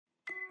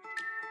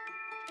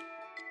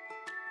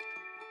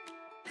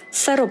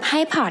สรุปให้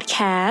พอดแค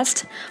ส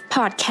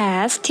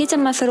ต์ที่จะ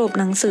มาสรุป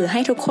หนังสือให้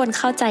ทุกคน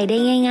เข้าใจได้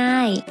ง่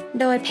ายๆ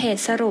โดยเพจ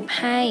สรุป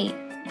ให้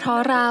เพราะ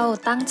เรา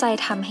ตั้งใจ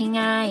ทำให้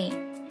ง่าย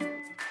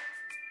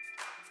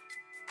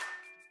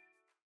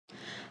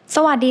ส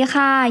วัสดี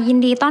ค่ะยิน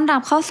ดีต้อนรั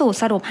บเข้าสู่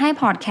สรุปให้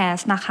พอดแคส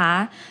ต์นะคะ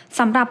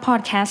สำหรับพอ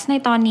ดแคสต์ใน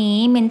ตอนนี้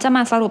มิ้นจะม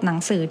าสรุปหนั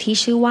งสือที่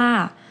ชื่อว่า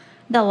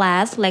The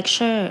Last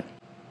Lecture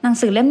หนัง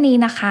สือเล่มนี้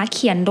นะคะเ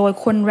ขียนโดย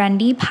คุณ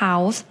Randy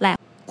Pauls และ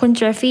คุณ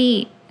Jeffrey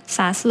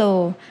Zaslow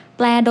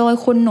แปลโดย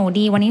คุณหนู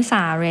ดีวนิส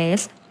าเร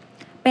ส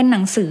เป็นหนั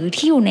งสือ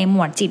ที่อยู่ในหม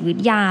วดจิตวิท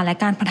ยาและ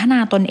การพัฒนา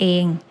ตนเอ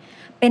ง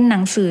เป็นหนั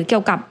งสือเกี่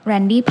ยวกับ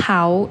Randy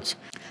Pauls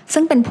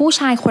ซึ่งเป็นผู้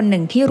ชายคนห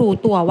นึ่งที่รู้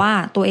ตัวว่า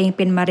ตัวเองเ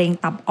ป็นมะเร็ง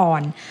ตับอ่อ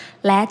น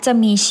และจะ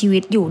มีชีวิ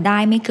ตอยู่ได้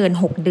ไม่เกิน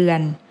6 เดือ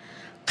น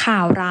ข่า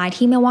วร้าย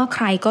ที่ไม่ว่าใค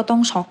รก็ต้อ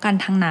งช็อกกัน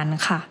ทั้งนั้น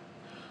ค่ะ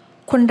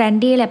คุณแรน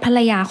ดี้และภรร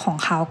ยาของ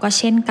เขาก็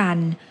เช่นกัน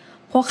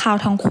พวกเขา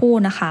ทั้งคู่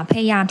นะคะพ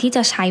ยายามที่จ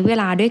ะใช้เว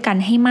ลาด้วยกัน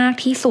ให้มาก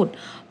ที่สุด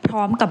พ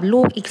ร้อมกับ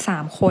ลูกอีก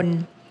3 คน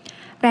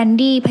แรน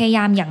ดี้พยาย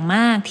ามอย่างม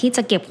ากที่จ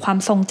ะเก็บความ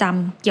ทรงจ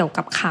ำเกี่ยว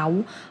กับเขา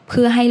เ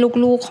พื่อให้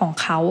ลูกๆของ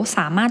เขาส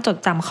ามารถจด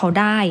จำเขา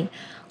ได้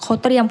เขา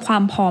เตรียมควา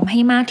มพร้อมให้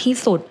มากที่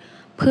สุด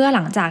เพื่อห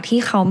ลังจากที่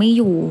เขาไม่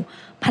อยู่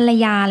ภรร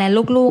ยาและ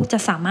ลูกๆจะ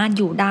สามารถ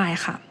อยู่ได้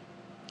ค่ะ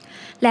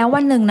แล้ว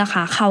วันหนึ่งนะค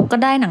ะเขาก็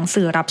ได้หนัง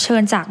สือรับเชิ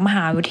ญจากมห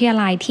าวิทยา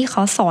ลัยที่เข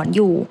าสอนอ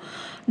ยู่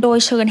โดย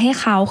เชิญให้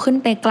เขาขึ้น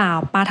ไปกล่าว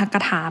ปาฐก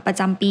ถาประ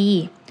จำปี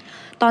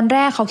ตอนแร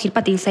กเขาคิดป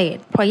ฏิเสธ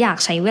เพราะอยาก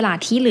ใช้เวลา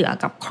ที่เหลือ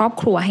กับครอบ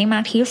ครัวให้ม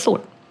ากที่สุ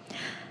ด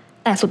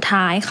แต่สุด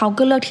ท้ายเขา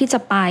ก็เลือกที่จะ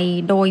ไป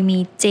โดยมี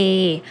เจ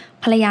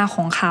ภรรยาข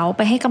องเขาไ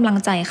ปให้กำลัง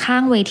ใจข้า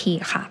งเวที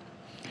ค่ะ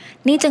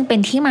นี่จึงเป็น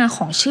ที่มาข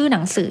องชื่อห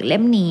นังสือเล่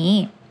มนี้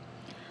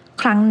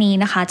ครั้งนี้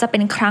นะคะจะเป็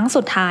นครั้ง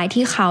สุดท้าย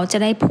ที่เขาจะ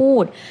ได้พู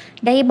ด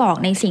ได้บอก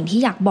ในสิ่งที่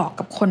อยากบอก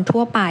กับคน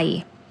ทั่วไป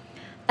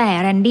แต่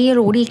แรนดี้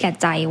รู้ดีแก่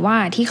ใจว่า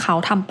ที่เขา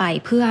ทำไป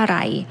เพื่ออะไร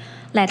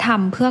และท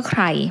ำเพื่อใค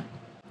ร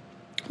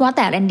ว่าแ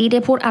ต่แรนดี้ได้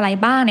พูดอะไร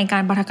บ้างในกา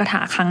รปาฐกถา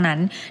ครั้งนั้น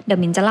เดี๋ยว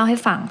มินจะเล่าให้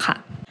ฟังค่ะ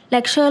เล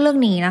คเชอร์เรื่อง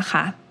นี้นะค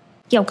ะ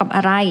เกี่ยวกับอ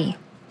ะไร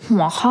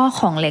หัวข้อ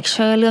ของเลคเช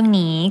อร์เรื่อง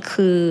นี้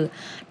คือ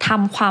ท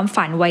ำความ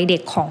ฝันวัยเด็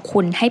กของคุ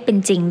ณให้เป็น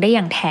จริงได้อ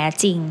ย่างแท้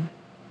จริง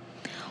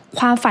ค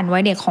วามฝันวั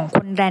ยเด็กของ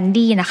คุณแรน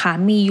ดี้นะคะ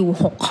มีอยู่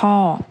6 ข้อ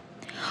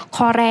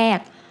ข้อแรก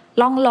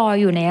ล่องลอย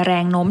อยู่ในแร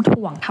งโน้ม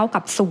ถ่วงเท่า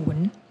กับ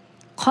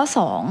0ข้อ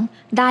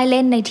2ได้เ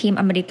ล่นในทีม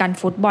อเมริกัน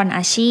ฟุตบอลอ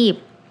าชีพ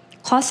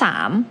ข้อ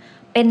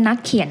3เป็นนัก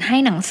เขียนให้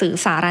หนังสือ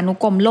สารานุ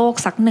กรมโลก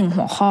สัก1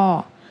หัวข้อ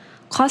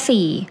ข้อ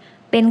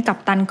4เป็นกัป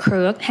ตันเ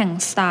คิร์กแห่ง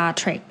Star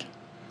Trek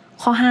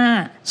ข้อ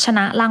5ชน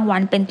ะรางวั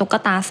ลเป็นตุ๊ก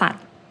ตาสัต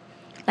ว์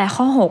และ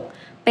ข้อ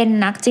6เป็น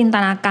นักจินต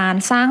นาการ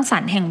สร้างสร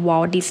รค์แห่งวอ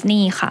ลต์ดิสนี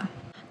ย์ค่ะ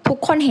ทุก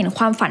คนเห็นค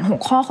วามฝัน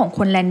6 ข้อของ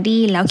คุณแรน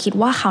ดี้แล้วคิด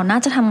ว่าเขาน่า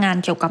จะทำงาน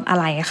เกี่ยวกับอะ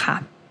ไรคะ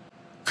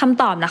ค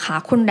ำตอบนะคะ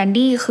คุณแรน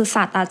ดี้คือศ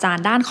าสตราจาร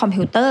ย์ด้านคอม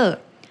พิวเตอร์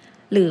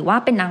หรือว่า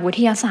เป็นนักวิ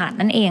ทยาศาสตร์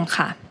นั่นเอง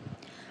ค่ะ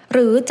ห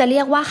รือจะเรี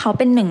ยกว่าเขา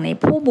เป็นหนึ่งใน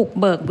ผู้บุก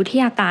เบิกวิท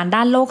ยาการด้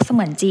านโลกเส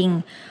มือนจริง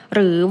ห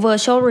รือ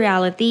Virtual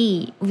Reality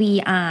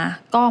VR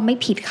ก็ไม่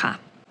ผิดค่ะ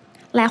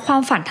และควา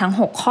มฝันทั้ง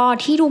6 ข้อ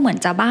ที่ดูเหมือน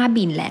จะบ้า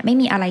บิ่นและไม่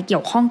มีอะไรเกี่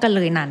ยวข้องกันเ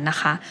ลยนั้นนะ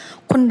คะ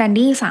คุณแรน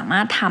ดี้สามา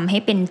รถทำให้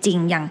เป็นจริง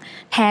อย่าง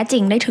แท้จริ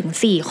งได้ถึง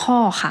4 ข้อ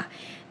ค่ะ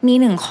มี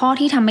1 ข้อ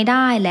ที่ทำไม่ไ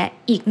ด้และ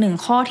อีก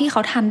1 ข้อที่เข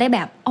าทำได้แบ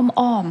บ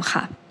อ้อมๆ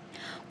ค่ะ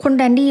คุณแ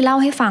รนดี้เล่า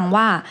ให้ฟัง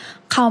ว่า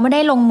เขาไม่ไ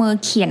ด้ลงมือ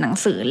เขียนหนัง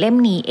สือเล่ม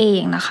นี้เอ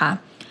งนะคะ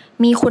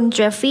มีคุณเจ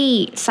ฟฟี่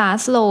ซา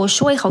สโล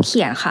ช่วยเขาเ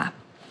ขียนค่ะ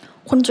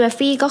คุณเจฟ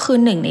ฟี่ก็คือ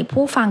หนึ่งใน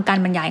ผู้ฟังการ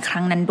บรรยายค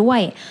รั้งนั้นด้ว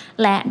ย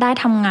และได้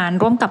ทำงาน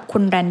ร่วมกับคุ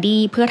ณแรน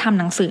ดี้เพื่อทำ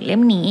หนังสือเล่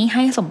มนี้ใ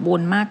ห้สมบู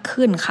รณ์มาก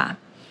ขึ้นค่ะ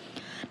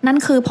นั่น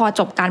คือพอ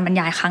จบการบรร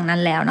ยายครั้งนั้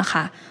นแล้วนะค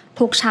ะ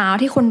ทุกเช้า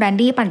ที่คุณแรน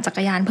ดี้ปั่นจัก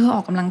รยานเพื่ออ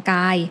อกกำลังก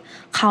าย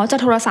เขาจะ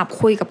โทรศัพท์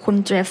คุยกับคุณ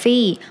เจฟ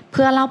ฟี่เ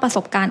พื่อเล่าประส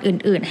บการณ์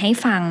อื่นๆให้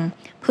ฟัง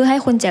เพื่อให้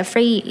คุณเจฟ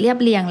ฟี่เรียบ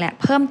เรียงและ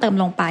เพิ่มเติม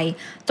ลงไป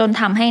จน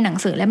ทำให้หนัง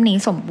สือเล่มนี้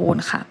สมบูร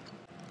ณ์ค่ะ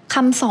ค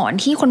ำสอน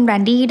ที่คุณแร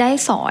นดี้ได้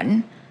สอน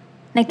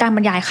ในการบ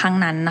รรยายครั้ง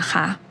นั้นนะค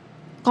ะ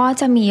ก็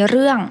จะมีเ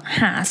รื่อง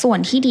หาส่วน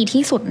ที่ดี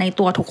ที่สุดใน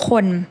ตัวทุกค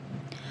น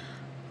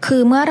คื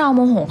อเมื่อเราโม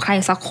โหใคร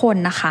สักคน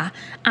นะคะ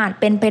อาจ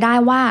เป็นไปได้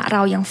ว่าเร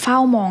ายังเฝ้า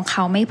มองเข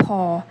าไม่พ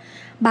อ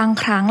บาง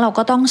ครั้งเรา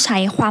ก็ต้องใช้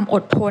ความอ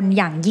ดทน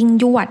อย่างยิ่ง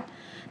ยวด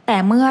แต่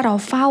เมื่อเรา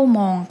เฝ้าม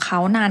องเขา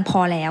นานพอ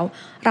แล้ว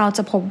เราจ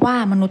ะพบว่า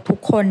มนุษย์ทุก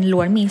คนล้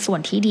วนมีส่วน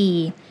ที่ดี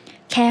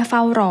แค่เฝ้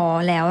ารอ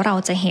แล้วเรา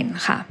จะเห็น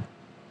ค่ะ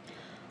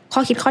ข้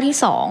อคิดข้อที่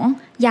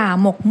2อย่า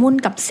หมกมุ่น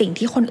กับสิ่ง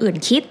ที่คนอื่น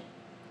คิด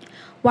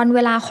วันเว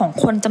ลาของ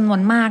คนจำนว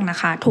นมากนะ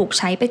คะถูกใ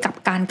ช้ไปกับ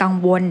การกัง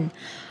วล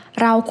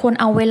เราควร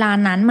เอาเวลา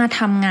นั้นมา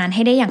ทำงานใ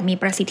ห้ได้อย่างมี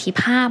ประสิทธิ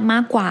ภาพมา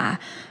กกว่า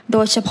โด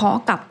ยเฉพาะ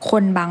กับค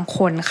นบางค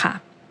นค่ะ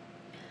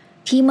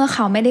ที่เมื่อเข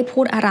าไม่ได้พู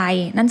ดอะไร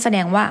นั่นแสด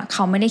งว่าเข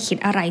าไม่ได้คิด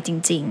อะไรจ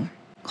ริง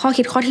ๆข้อ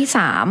คิดข้อที่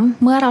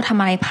3เมื่อเราทำ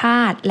อะไรพล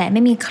าดและไ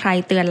ม่มีใคร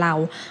เตือนเรา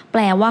แป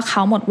ลว่าเข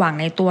าหมดหวัง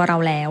ในตัวเรา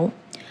แล้ว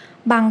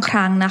บางค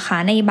รั้งนะคะ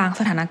ในบาง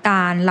สถานก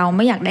ารณ์เราไ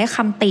ม่อยากได้ค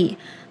ำติ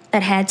แ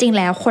ต่แท้จริง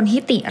แล้วคน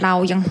ที่ติเรา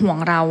ยังห่วง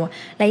เรา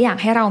และอยาก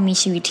ให้เรามี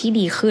ชีวิตที่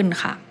ดีขึ้น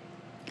ค่ะ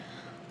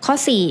ข้อ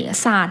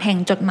4ศาสตร์แห่ง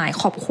จดหมาย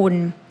ขอบคุณ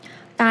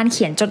การเ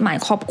ขียนจดหมาย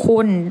ขอบคุ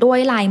ณด้วย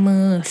ลายมื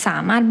อสา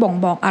มารถบ่ง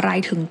บอกอะไร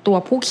ถึงตัว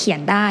ผู้เขียน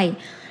ได้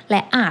แล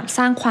ะอาจส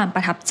ร้างความปร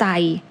ะทับใจ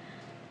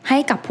ให้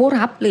กับผู้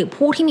รับหรือ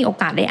ผู้ที่มีโอ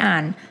กาสได้อ่า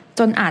นจ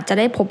นอาจจะ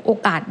ได้พบโอ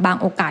กาสบาง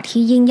โอกาส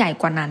ที่ยิ่งใหญ่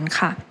กว่านั้น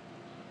ค่ะ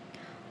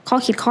ข้อ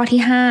คิดข้อ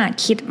ที่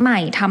 5 คิดใหม่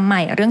ทำให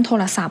ม่เรื่องโท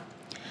รศัพท์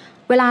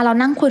เวลาเรา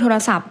นั่งคุยโทร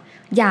ศัพท์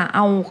อย่าเอ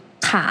า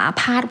ขา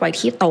พาดไว้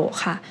ที่โต๊ะ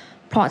ค่ะ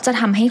เพราะจะ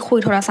ทำให้คุย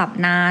โทรศัพท์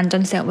นานจ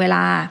นเสียเวล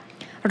า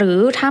หรือ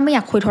ถ้าไม่อย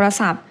ากคุยโทร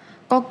ศัพท์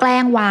ก็แกล้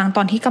งวางต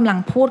อนที่กำลัง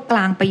พูดกล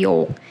างประโย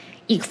ค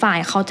อีกฝ่าย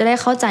เขาจะได้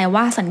เข้าใจ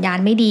ว่าสัญญาณ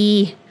ไม่ดี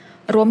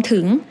รวมถึ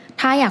ง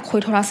ถ้าอยากคุย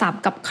โทรศัพ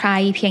ท์กับใคร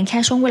เพียงแค่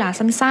ช่วงเวลา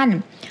สั้น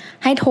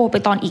ๆให้โทรไป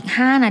ตอนอีก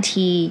5 นา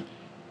ที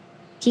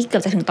ที่เกือ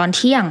บจะถึงตอนเ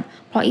ที่ยง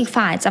เพราะอีก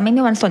ฝ่ายจะไม่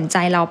มีวันสนใจ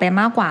เราไป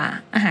มากกว่า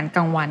อาหารก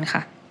ลางวันค่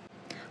ะ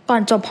ก่อ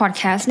นจบพอดแ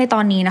คสต์ในตอ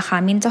นนี้นะคะ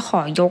มิ้นจะข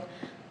อยก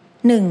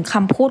1 ค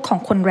ำพูดของ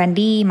คุณแรน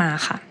ดี้มา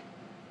ค่ะ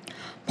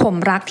ผม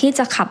รักที่จ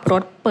ะขับร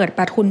ถเปิดป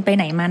ระทุนไปไ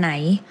หนมาไหน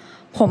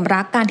ผม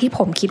รักการที่ผ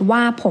มคิดว่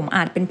าผมอ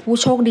าจเป็นผู้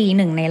โชคดี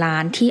1 ในล้า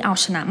นที่เอา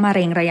ชนะมะเ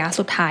ร็งระยะ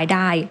สุดท้ายไ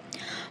ด้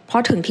เพรา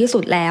ะถึงที่สุ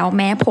ดแล้วแ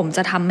ม้ผมจ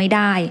ะทำไม่ไ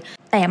ด้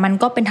แต่มัน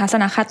ก็เป็นทัศ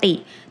นคติ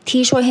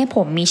ที่ช่วยให้ผ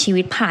มมีชี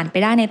วิตผ่านไป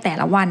ได้ในแต่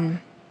ละวัน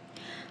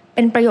เ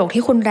ป็นประโยค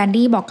ที่คุณแรน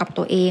ดี้บอกกับ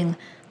ตัวเอง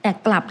แต่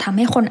กลับทำใ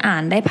ห้คนอ่า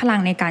นได้พลั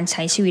งในการใ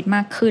ช้ชีวิตม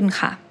ากขึ้น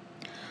ค่ะ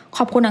ข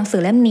อบคุณหนังสื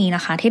อเล่มนี้น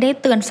ะคะที่ได้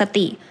เตือนส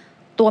ติ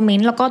ตัวมิ้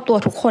นแล้วก็ตัว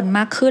ทุกคนม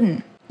ากขึ้น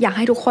อยากใ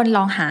ห้ทุกคนล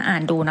องหาอ่า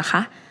นดูนะค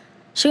ะ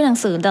ชื่อหนัง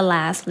สือ The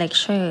Last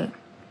Lecture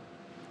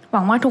ห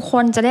วังว่าทุกค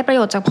นจะได้ประโ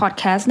ยชน์จากพอด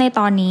แคสต์ใน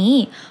ตอนนี้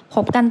พ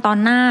บกันตอน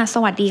หน้าส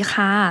วัสดี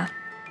ค่ะ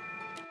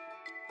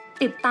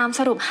ติดตามส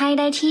รุปให้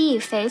ได้ที่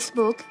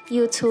Facebook,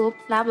 YouTube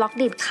และ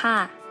Blogdit ค่ะ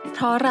เพ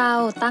ราะเรา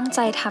ตั้งใจ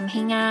ทำให้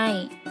ง่าย